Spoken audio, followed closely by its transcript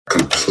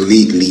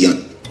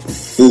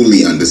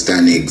fully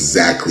understanding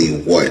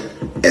exactly what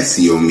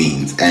SEO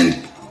means. And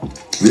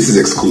this is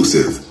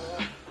exclusive.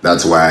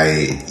 That's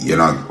why you're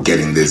not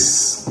getting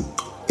this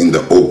in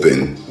the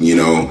open,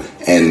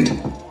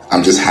 and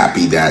I'm just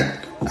happy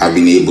that I've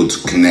been able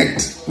to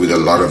connect with a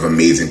lot of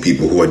amazing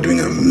people who are doing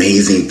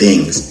amazing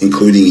things,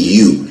 including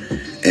you,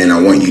 and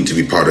I want you to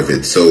be part of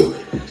it. So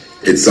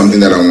it's something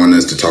that I want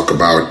us to talk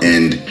about,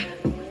 and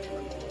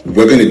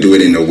we're going to do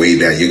it in a way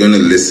that you're going to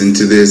listen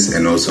to this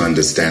and also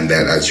understand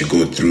that as you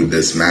go through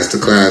this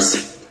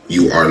masterclass,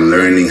 you are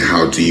learning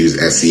how to use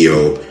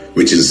SEO,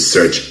 which is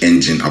search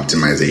engine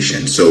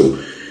optimization. So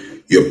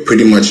you're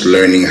pretty much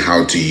learning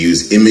how to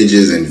use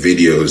images and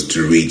videos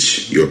to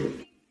reach your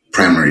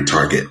primary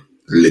target.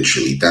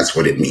 Literally, that's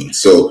what it means.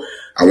 So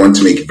I want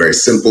to make it very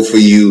simple for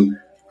you.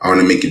 I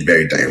want to make it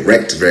very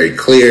direct, very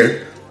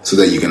clear, so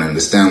that you can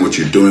understand what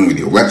you're doing with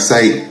your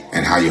website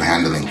and how you're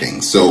handling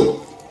things.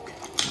 So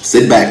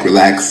sit back,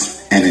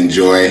 relax, and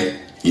enjoy.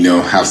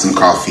 Have some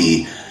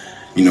coffee,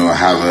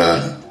 have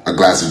a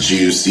glass of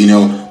juice,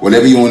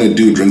 whatever you want to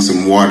do, drink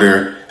some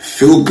water,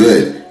 feel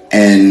good,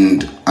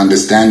 and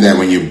understand that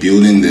when you're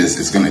building this,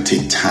 it's going to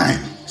take time.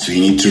 So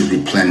you need to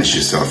replenish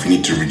yourself. You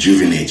need to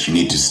rejuvenate. You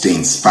need to stay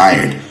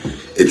inspired.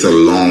 It's a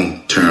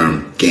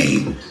long-term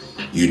game.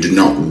 You do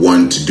not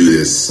want to do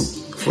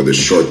this for the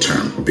short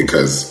term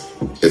because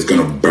it's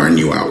going to burn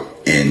you out.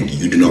 And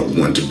you do not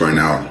want to burn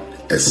out,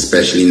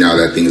 especially now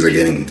that things are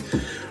getting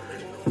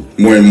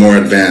more and more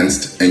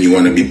advanced and you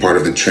want to be part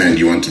of the trend.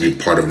 You want to be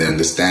part of the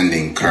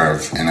understanding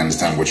curve and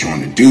understand what you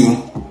want to do,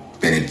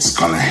 then it's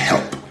going to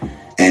help.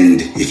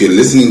 And if you're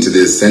listening to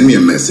this, send me a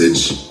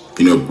message,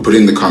 put it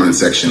in the comment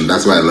section.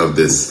 That's why I love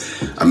this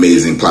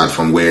amazing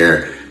platform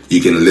where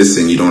you can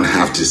listen. You don't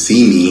have to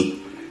see me,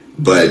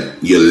 but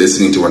you're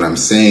listening to what I'm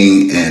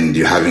saying and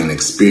you're having an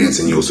experience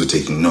and you're also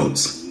taking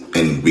notes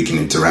and we can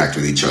interact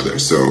with each other.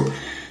 So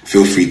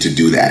feel free to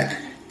do that.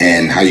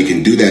 And how you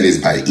can do that is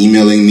by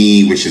emailing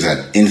me, which is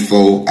at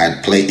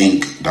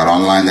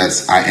info@playinc.online.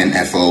 That's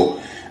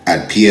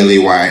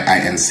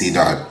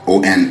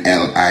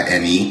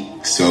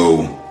info@playinc.online.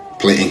 So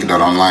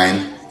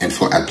playinc.online,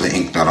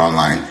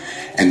 info@playinc.online.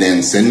 And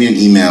then send me an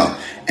email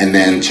and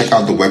then check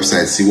out the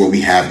website, see what we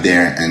have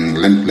there, and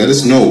let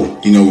us know.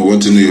 We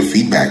want to know your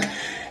feedback.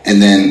 And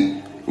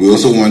then we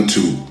also want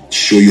to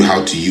show you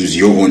how to use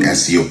your own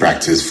SEO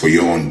practice for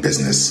your own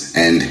business.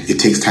 And it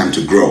takes time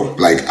to grow.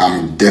 Like,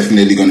 I'm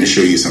definitely going to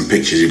show you some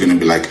pictures. You're going to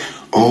be like,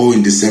 oh,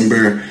 in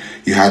December,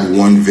 you had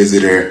 1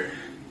 visitor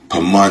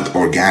per month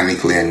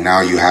organically, and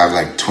now you have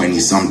like 20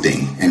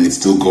 something, and it's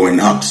still going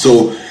up.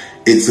 So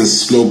it's a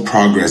slow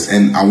progress.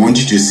 And I want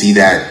you to see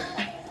that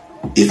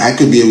if I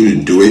could be able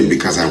to do it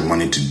because I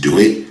wanted to do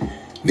it,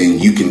 then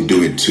you can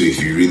do it too if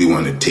you really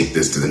want to take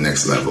this to the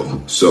next level.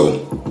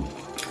 So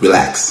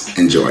relax,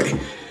 enjoy.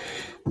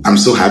 I'm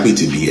so happy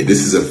to be here. This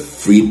is a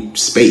free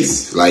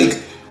space. Like,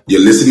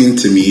 you're listening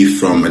to me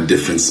from a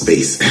different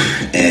space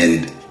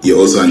and you're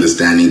also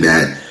understanding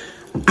that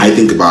I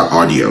think about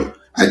audio.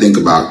 I think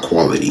about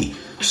quality.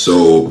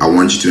 So I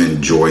want you to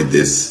enjoy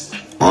this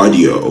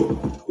audio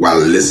while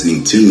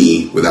listening to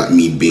me without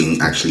me being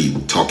actually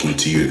talking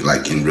to you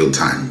like in real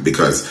time.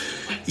 Because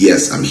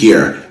yes, I'm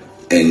here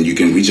and you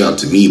can reach out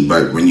to me,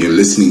 but when you're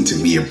listening to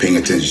me, you're paying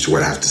attention to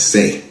what I have to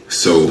say.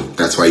 So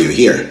that's why you're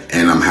here,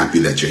 and I'm happy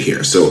that you're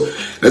here. So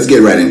let's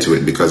get right into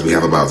it because we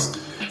have about,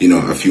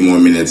 a few more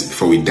minutes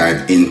before we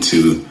dive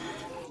into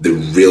the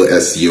real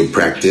SEO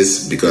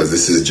practice, because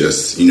this is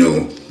just,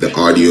 the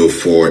audio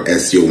for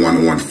SEO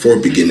 101 for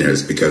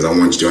beginners, because I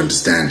want you to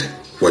understand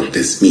what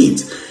this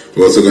means.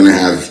 We're also going to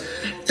have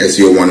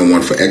SEO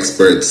 101 for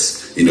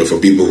experts, for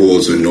people who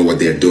also know what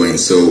they're doing.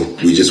 So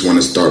we just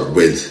want to start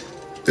with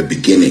the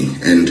beginning,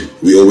 and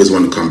we always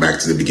want to come back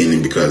to the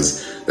beginning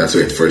because that's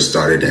where it first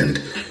started,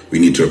 and we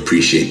need to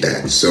appreciate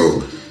that.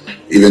 So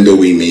even though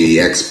we may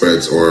be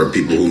experts or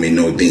people who may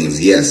know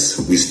things, yes,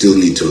 we still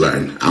need to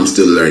learn. I'm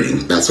still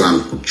learning. That's why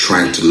I'm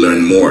trying to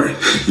learn more,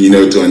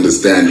 to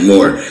understand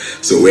more.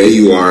 So where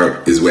you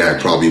are is where I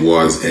probably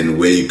was, and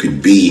where you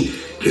could be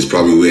is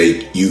probably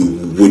where you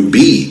would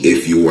be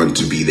if you want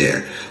to be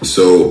there.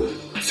 So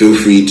feel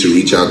free to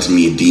reach out to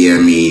me,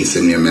 DM me,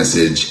 send me a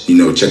message,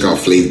 check out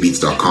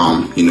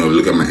flavbeats.com,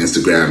 look at my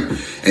Instagram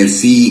and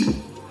see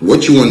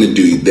what you want to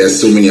do. There's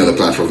so many other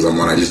platforms I'm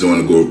on. I just don't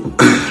want to go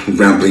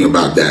rambling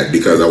about that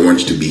because I want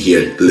you to be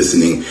here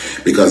listening.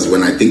 Because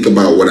when I think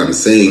about what I'm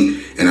saying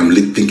and I'm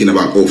thinking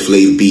about,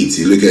 Flav Beats,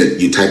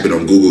 you type it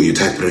on Google, you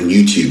type it on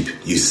YouTube,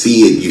 you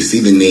see it, you see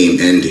the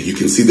name, and you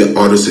can see the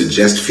auto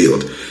suggest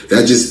field.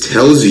 That just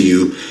tells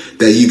you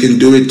that you can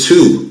do it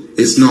too.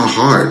 It's not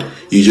hard.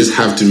 You just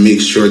have to make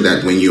sure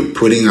that when you're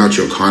putting out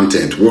your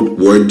content, what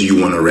word do you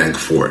want to rank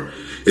for?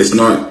 It's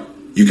not,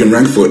 you can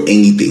rank for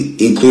anything,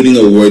 including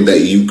a word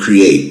that you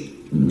create,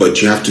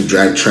 but you have to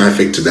drive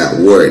traffic to that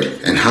word.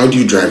 And how do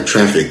you drive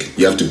traffic?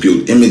 You have to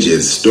build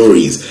images,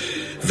 stories,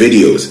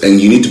 videos, and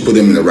you need to put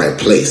them in the right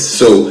place.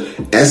 So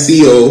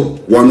SEO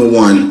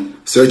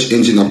 101, Search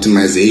Engine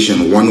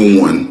Optimization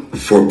 101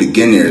 for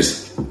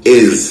beginners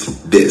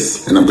is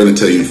this, and I'm going to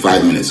tell you in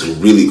 5 minutes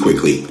really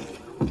quickly.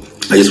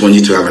 I just want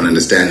you to have an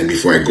understanding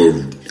before I go.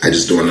 I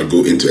just don't want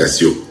to go into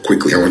SEO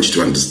quickly. I want you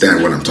to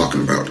understand what I'm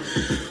talking about.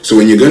 So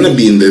when you're going to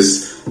be in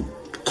this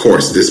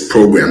course, this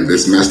program,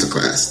 this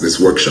masterclass, this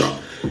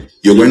workshop,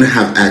 you're going to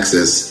have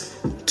access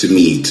to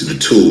me, to the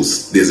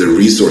tools. There's a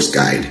resource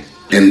guide.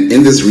 And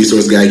in this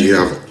resource guide, you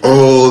have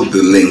all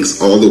the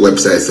links, all the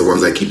websites, the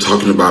ones I keep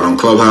talking about on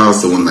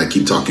Clubhouse, the ones I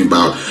keep talking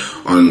about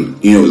on,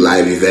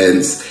 live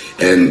events,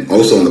 and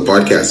also on the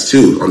podcast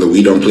too, on the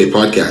We Don't Play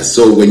podcast.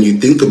 So when you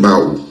think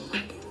about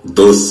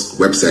those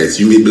websites,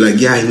 you may be like,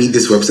 yeah, I need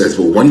this website,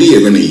 but one day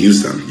you're going to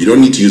use them. You don't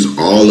need to use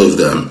all of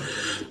them,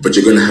 but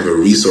you're going to have a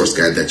resource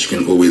guide that you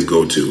can always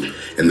go to.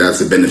 And that's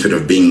the benefit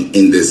of being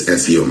in this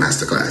SEO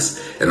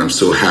masterclass. And I'm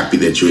so happy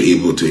that you're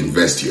able to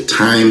invest your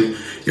time,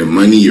 your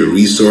money, your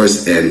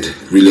resource, and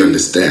really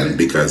understand,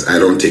 because I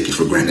don't take it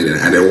for granted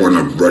and I don't want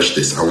to rush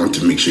this. I want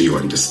to make sure you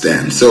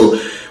understand. So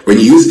when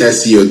you use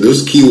SEO,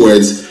 those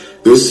keywords,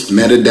 those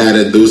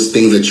metadata, those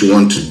things that you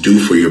want to do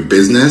for your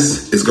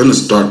business, it's going to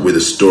start with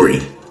a story.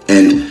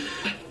 And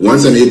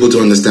once I'm able to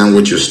understand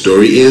what your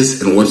story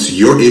is, and once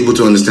you're able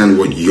to understand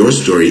what your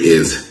story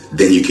is,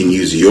 then you can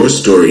use your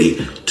story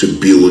to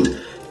build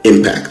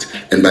impact.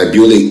 And by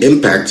building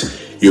impact,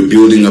 you're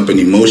building up an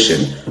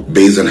emotion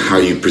based on how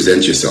you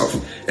present yourself.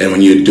 And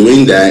when you're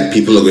doing that,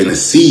 people are going to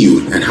see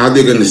you. And how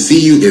they're going to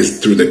see you is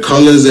through the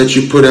colors that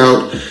you put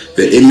out,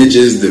 the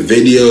images, the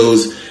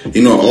videos,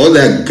 all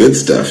that good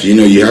stuff.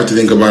 You have to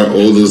think about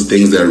all those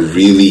things that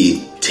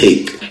really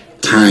take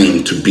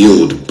time to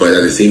build, but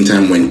at the same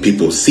time, when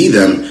people see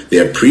them, they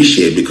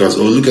appreciate, because,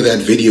 oh, look at that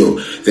video.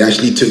 They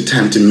actually took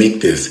time to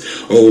make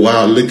this. Oh,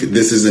 wow, look,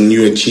 this is a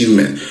new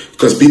achievement.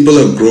 Because people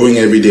are growing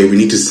every day. We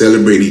need to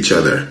celebrate each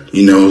other,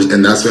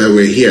 and that's why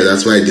we're here.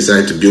 That's why I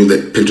decided to build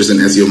the Pinterest and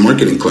SEO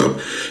Marketing Club,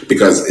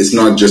 because it's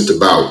not just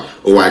about,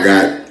 oh, I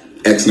got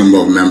X number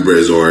of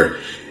members or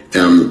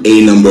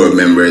a number of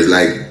members.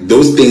 Like,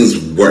 those things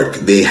work.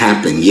 They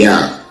happen.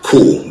 Yeah,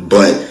 cool.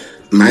 But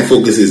my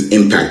focus is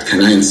impact.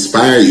 Can I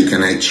inspire you?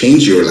 Can I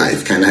change your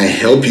life? Can I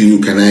help you?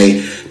 Can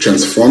I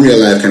transform your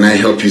life? Can I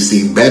help you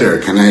see better?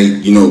 Can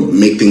I,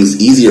 make things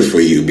easier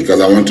for you?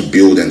 Because I want to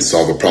build and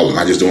solve a problem.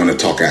 I just don't want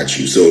to talk at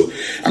you. So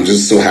I'm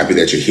just so happy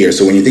that you're here.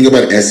 So when you think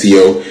about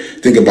SEO,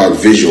 think about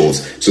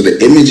visuals. So the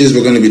images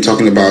we're going to be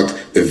talking about,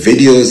 the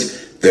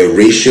videos, the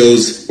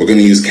ratios, we're going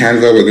to use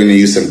Canva. We're going to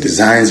use some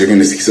designs. You're going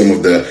to see some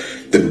of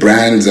the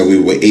brands that we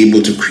were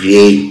able to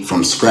create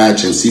from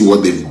scratch and see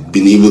what they've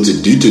been able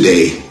to do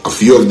today. A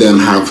few of them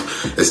have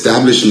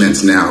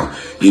establishments now,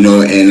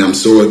 and I'm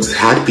so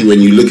happy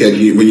when you look at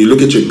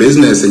your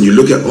business and you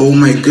look at, oh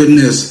my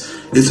goodness,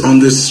 it's on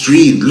the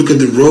street. Look at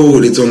the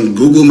road. It's on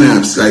Google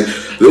Maps. Like,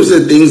 those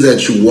are things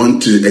that you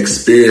want to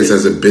experience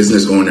as a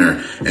business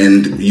owner.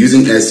 And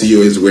using SEO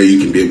is where you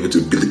can be able to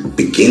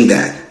begin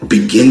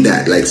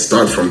that, like,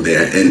 start from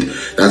there. And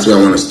that's where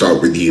I want to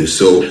start with you.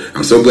 So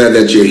I'm so glad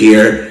that you're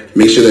here.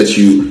 Make sure that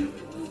you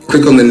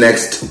click on the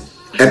next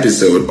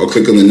episode or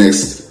click on the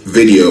next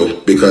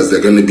video, because there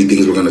are going to be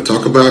things we're going to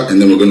talk about,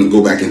 and then we're going to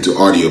go back into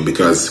audio,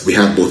 because we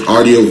have both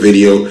audio,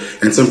 video,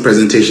 and some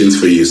presentations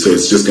for you. So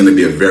it's just going to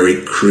be a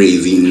very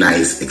crazy,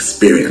 nice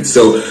experience.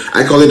 So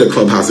I call it a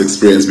Clubhouse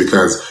experience,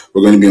 because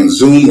we're going to be on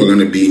Zoom, we're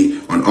going to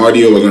be on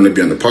audio, we're going to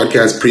be on the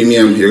podcast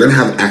premium. You're going to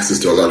have access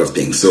to a lot of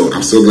things. So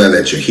I'm so glad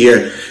that you're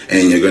here,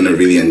 and you're going to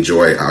really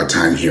enjoy our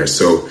time here.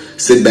 So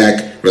sit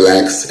back,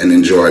 relax, and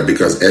enjoy,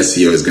 because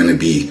SEO is going to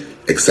be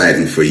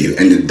exciting for you,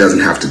 and it doesn't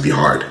have to be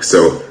hard.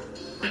 So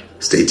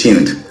stay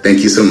tuned. Thank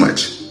you so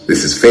much.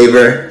 This is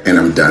Favor, and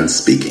I'm done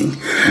speaking.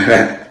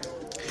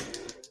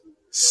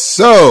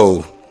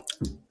 So,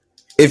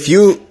 if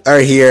you are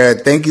here,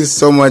 thank you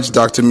so much,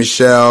 Dr.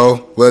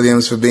 Michelle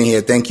Williams, for being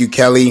here. Thank you,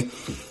 Kelly.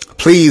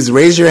 Please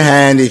raise your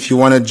hand if you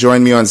want to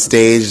join me on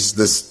stage.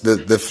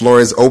 The floor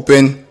is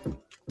open.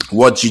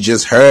 What you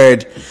just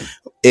heard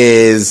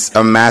is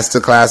a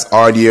masterclass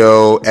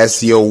audio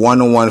SEO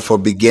 101 for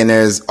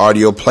beginners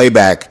audio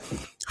playback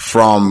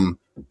from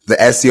the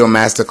SEO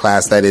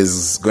masterclass that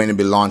is going to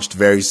be launched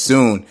very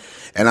soon.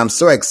 And I'm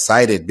so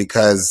excited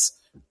because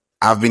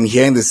I've been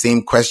hearing the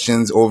same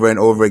questions over and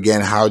over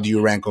again. How do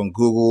you rank on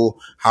Google?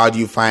 How do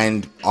you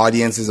find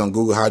audiences on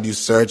Google? How do you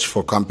search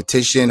for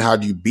competition? How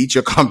do you beat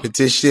your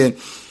competition?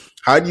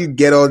 How do you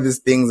get all these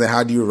things, and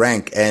how do you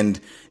rank? And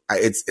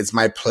it's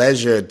my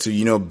pleasure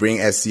to, bring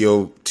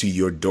SEO to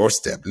your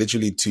doorstep,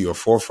 literally to your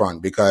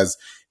forefront, because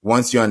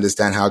once you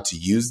understand how to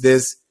use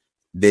this,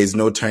 there's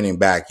no turning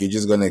back. You're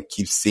just going to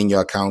keep seeing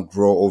your account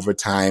grow over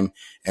time.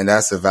 And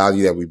that's the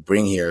value that we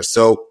bring here.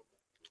 So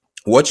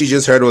what you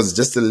just heard was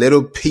just a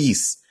little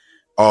piece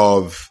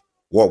of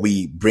what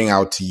we bring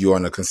out to you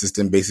on a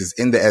consistent basis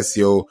in the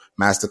SEO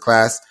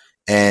masterclass.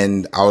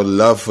 And I would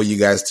love for you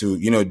guys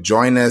to,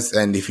 join us.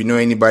 And if you know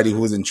anybody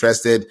who's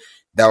interested,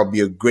 that would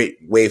be a great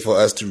way for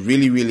us to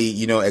really,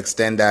 really,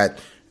 extend that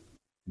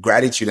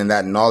gratitude and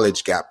that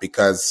knowledge gap,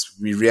 because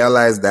we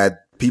realize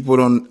that people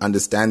don't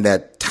understand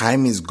that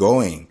time is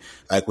going.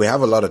 Like, we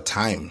have a lot of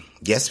time.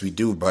 Yes, we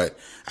do. But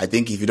I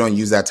think if you don't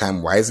use that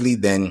time wisely,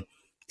 then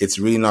it's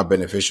really not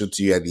beneficial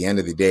to you at the end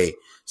of the day.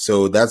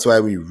 So that's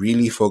why we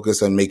really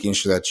focus on making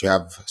sure that you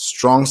have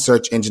strong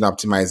search engine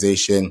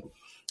optimization.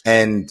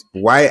 And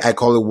why I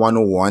call it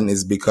 101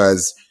 is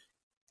because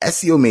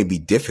SEO may be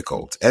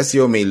difficult.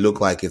 SEO may look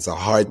like it's a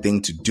hard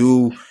thing to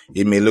do.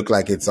 It may look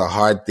like it's a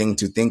hard thing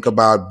to think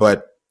about,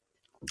 but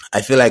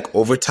I feel like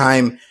over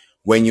time,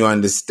 when you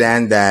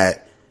understand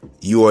that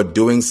you are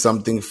doing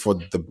something for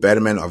the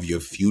betterment of your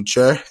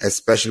future,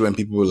 especially when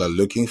people are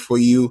looking for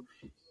you,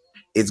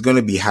 it's going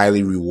to be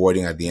highly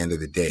rewarding at the end of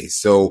the day.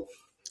 So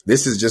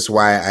this is just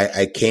why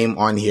I came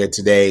on here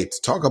today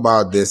to talk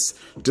about this,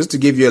 just to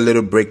give you a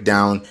little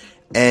breakdown.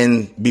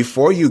 And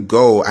before you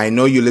go, I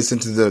know you listen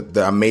to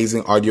the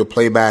amazing audio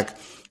playback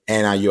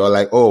and you're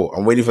like, oh,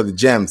 I'm waiting for the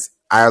gems.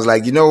 I was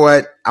like, you know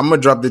what? I'm going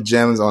to drop the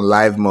gems on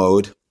live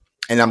mode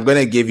and I'm going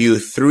to give you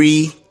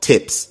 3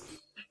 tips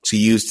to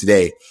use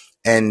today.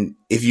 And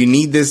if you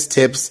need these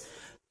tips,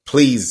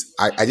 please,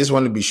 I just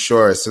want to be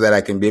sure so that I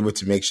can be able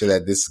to make sure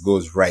that this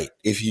goes right.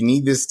 If you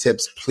need these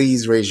tips,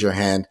 please raise your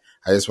hand.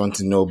 I just want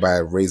to know by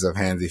a raise of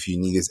hands if you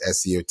need these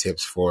SEO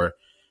tips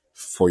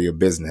for your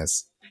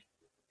business.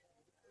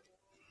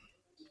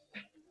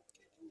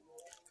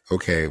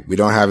 Okay, we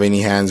don't have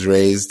any hands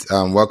raised.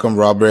 Welcome,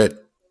 Robert.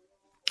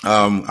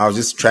 I was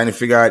just trying to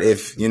figure out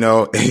if,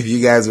 if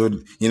you guys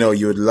would,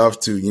 you would love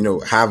to,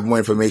 have more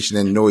information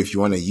and know if you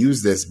want to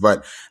use this,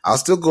 but I'll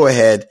still go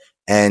ahead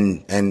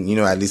and,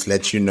 at least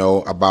let you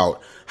know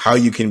about how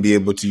you can be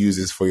able to use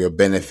this for your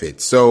benefit.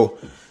 So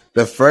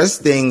the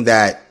first thing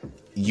that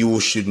you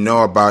should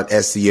know about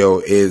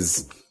SEO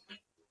is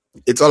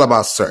it's all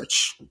about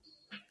search.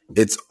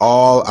 It's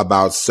all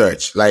about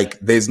search. Like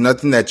there's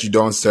nothing that you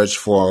don't search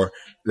for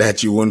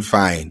that you won't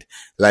find.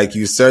 Like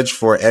you search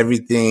for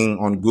everything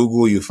on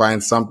Google, you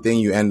find something,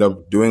 you end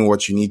up doing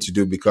what you need to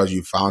do because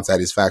you found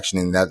satisfaction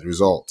in that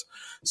result.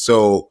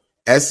 So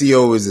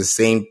SEO is the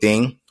same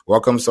thing.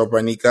 Welcome,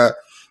 Sopranika.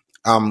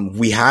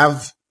 We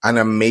have an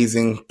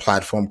amazing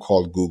platform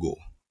called Google.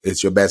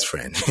 It's your best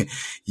friend.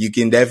 You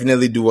can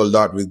definitely do a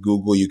lot with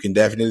Google. You can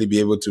definitely be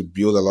able to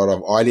build a lot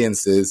of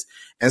audiences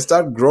and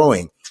start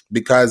growing,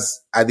 because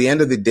at the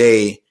end of the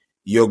day,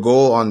 your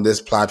goal on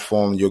this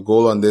platform, your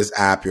goal on this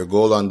app, your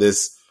goal on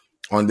this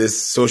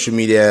social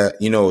media,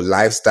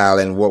 lifestyle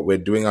and what we're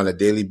doing on a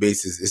daily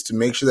basis is to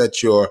make sure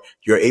that you're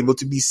able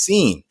to be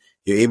seen,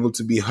 you're able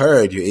to be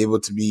heard, you're able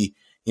to be,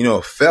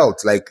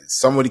 felt. Like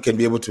somebody can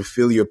be able to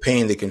feel your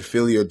pain, they can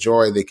feel your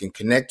joy, they can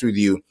connect with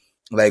you.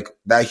 Like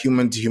that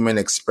human to human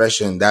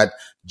expression, that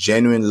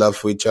genuine love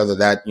for each other,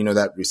 that,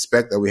 that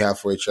respect that we have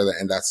for each other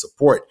and that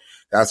support.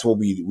 That's what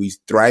we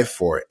thrive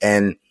for.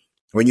 And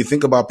when you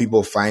think about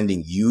people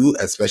finding you,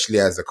 especially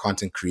as a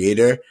content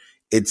creator,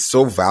 it's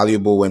so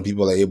valuable when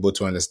people are able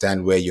to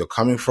understand where you're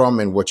coming from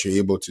and what you're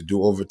able to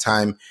do over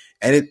time.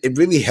 And it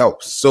really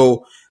helps.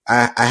 So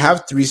I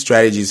have 3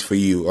 strategies for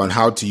you on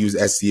how to use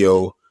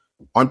SEO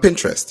on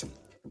Pinterest.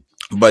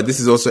 But this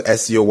is also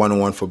SEO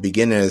 101 for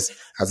beginners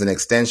as an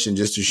extension,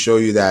 just to show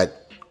you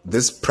that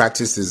this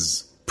practice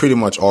is pretty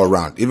much all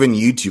around, even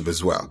YouTube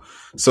as well.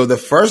 So the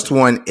first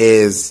one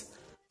is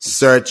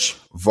search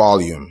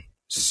volume.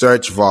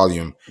 Search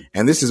volume.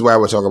 And this is why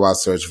we're talking about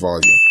search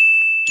volume.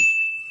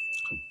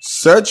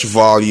 Search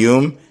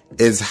volume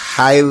is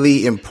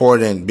highly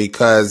important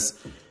because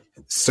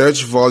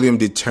search volume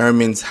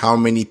determines how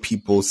many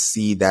people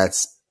see that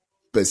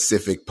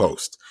specific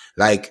post.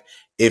 Like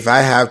if I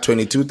have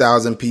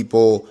 22,000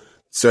 people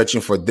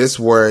searching for this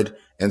word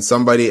and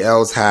somebody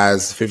else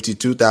has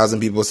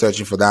 52,000 people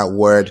searching for that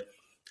word,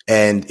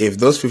 and if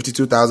those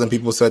 52,000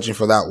 people searching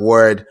for that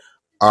word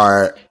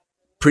are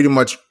pretty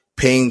much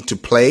paying to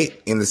play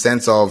in the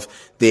sense of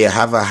they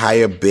have a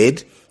higher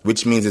bid,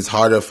 which means it's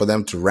harder for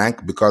them to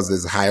rank because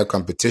there's higher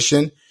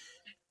competition,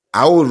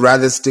 I would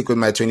rather stick with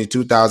my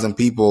 22,000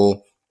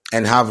 people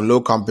and have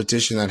low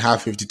competition and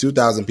have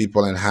 52,000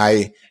 people and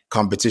high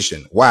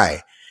competition.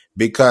 Why?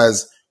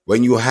 Because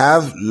when you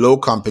have low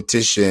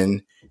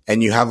competition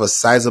and you have a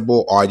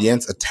sizable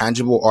audience, a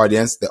tangible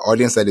audience, the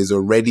audience that is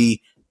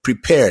already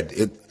prepared,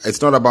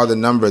 it's not about the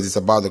numbers, it's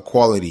about the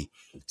quality.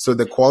 So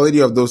the quality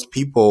of those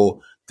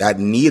people that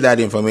need that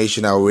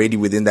information are already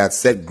within that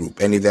set group.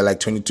 And if they're like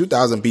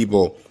 22,000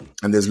 people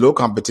and there's low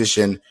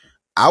competition,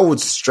 I would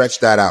stretch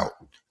that out.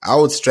 I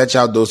would stretch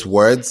out those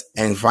words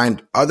and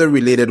find other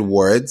related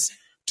words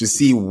to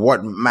see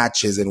what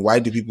matches and why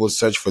do people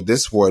search for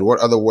this word? What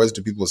other words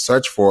do people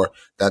search for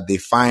that they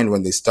find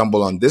when they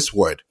stumble on this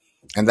word?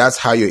 And that's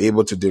how you're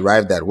able to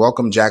derive that.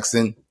 Welcome,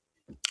 Jackson.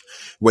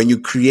 When you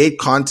create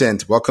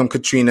content, welcome,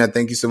 Katrina.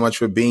 Thank you so much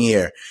for being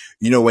here.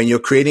 When you're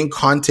creating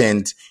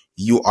content,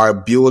 you are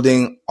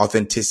building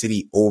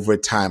authenticity over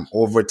time.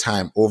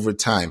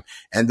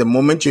 And the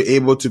moment you're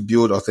able to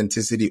build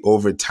authenticity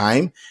over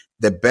time,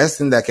 the best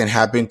thing that can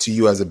happen to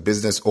you as a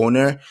business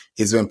owner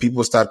is when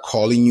people start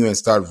calling you and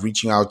start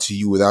reaching out to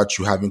you without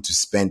you having to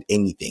spend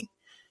anything.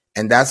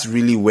 And that's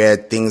really where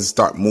things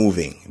start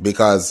moving,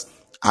 because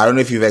I don't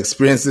know if you've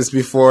experienced this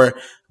before,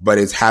 but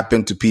it's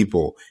happened to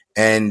people.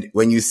 And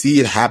when you see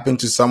it happen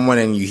to someone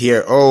and you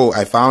hear, oh,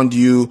 I found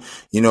you,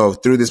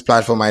 through this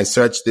platform, I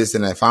searched this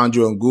and I found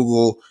you on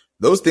Google.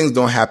 Those things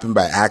don't happen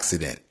by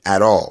accident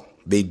at all.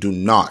 They do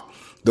not.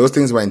 Those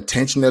things were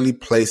intentionally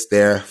placed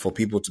there for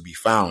people to be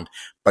found.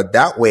 But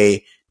that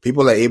way,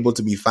 people are able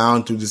to be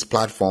found through these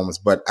platforms.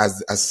 But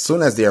as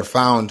soon as they are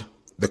found,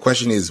 the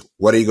question is,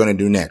 what are you going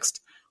to do next?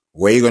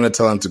 Where are you going to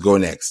tell them to go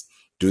next?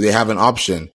 Do they have an option?